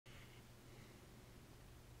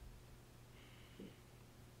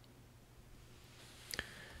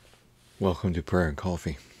Welcome to Prayer and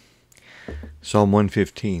Coffee. Psalm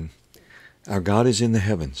 115. Our God is in the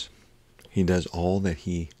heavens. He does all that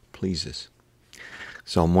He pleases.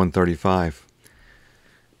 Psalm 135.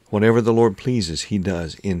 Whatever the Lord pleases, He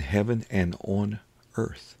does in heaven and on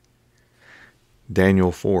earth.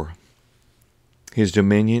 Daniel 4. His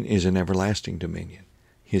dominion is an everlasting dominion.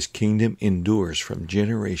 His kingdom endures from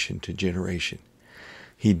generation to generation.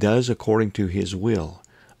 He does according to His will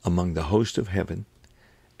among the host of heaven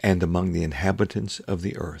and among the inhabitants of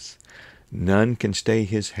the earth. None can stay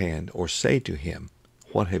His hand or say to Him,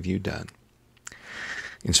 "What have you done?"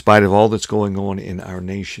 In spite of all that's going on in our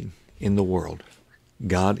nation, in the world,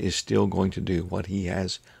 God is still going to do what He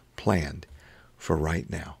has planned for right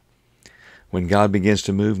now. When God begins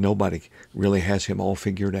to move, nobody really has Him all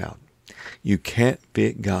figured out. You can't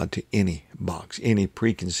fit God to any box, any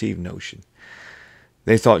preconceived notion.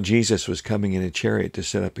 They thought Jesus was coming in a chariot to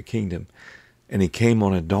set up a kingdom, and He came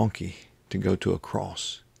on a donkey to go to a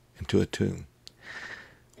cross and to a tomb.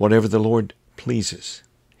 Whatever the Lord pleases,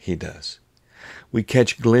 He does. We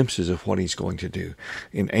catch glimpses of what He's going to do.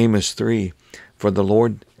 In Amos 3, for the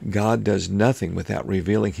Lord God does nothing without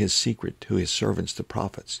revealing His secret to His servants, the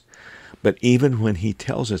prophets. But even when He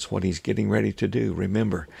tells us what He's getting ready to do,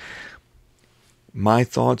 remember, my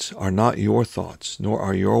thoughts are not your thoughts, nor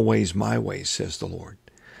are your ways my ways, says the Lord.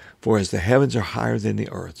 For as the heavens are higher than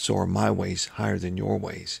the earth, so are my ways higher than your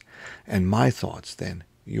ways, and my thoughts than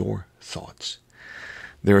your thoughts.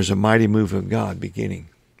 There is a mighty move of God beginning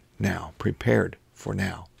now, prepared for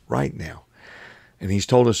now, right now. And He's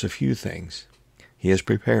told us a few things. He has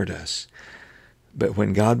prepared us. But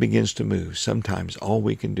when God begins to move, sometimes all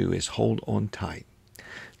we can do is hold on tight,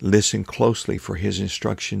 listen closely for His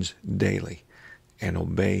instructions daily, and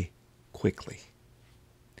obey quickly.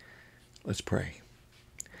 Let's pray.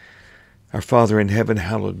 Our Father in heaven,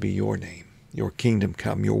 hallowed be your name. Your kingdom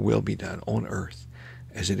come, your will be done on earth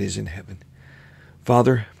as it is in heaven.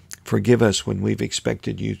 Father, forgive us when we've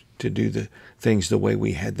expected you to do the things the way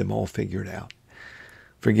we had them all figured out.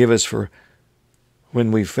 Forgive us for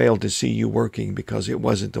when we failed to see you working because it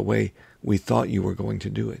wasn't the way we thought you were going to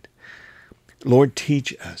do it. Lord,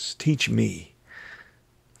 teach us, teach me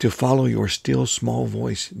to follow your still small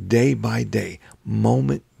voice day by day,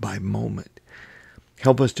 moment by moment.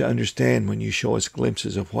 Help us to understand when you show us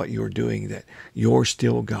glimpses of what you're doing, that you're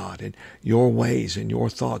still God and your ways and your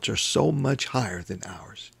thoughts are so much higher than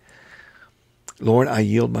ours. Lord, I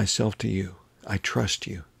yield myself to you. I trust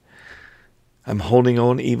you. I'm holding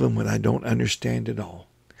on even when I don't understand it all.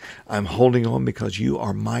 I'm holding on because you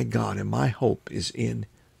are my God and my hope is in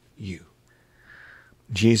you.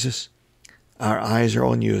 Jesus, our eyes are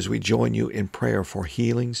on you as we join you in prayer for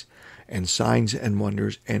healings and signs and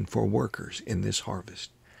wonders and for workers in this harvest,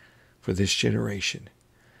 for this generation.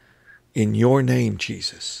 In your name,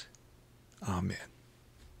 Jesus. Amen.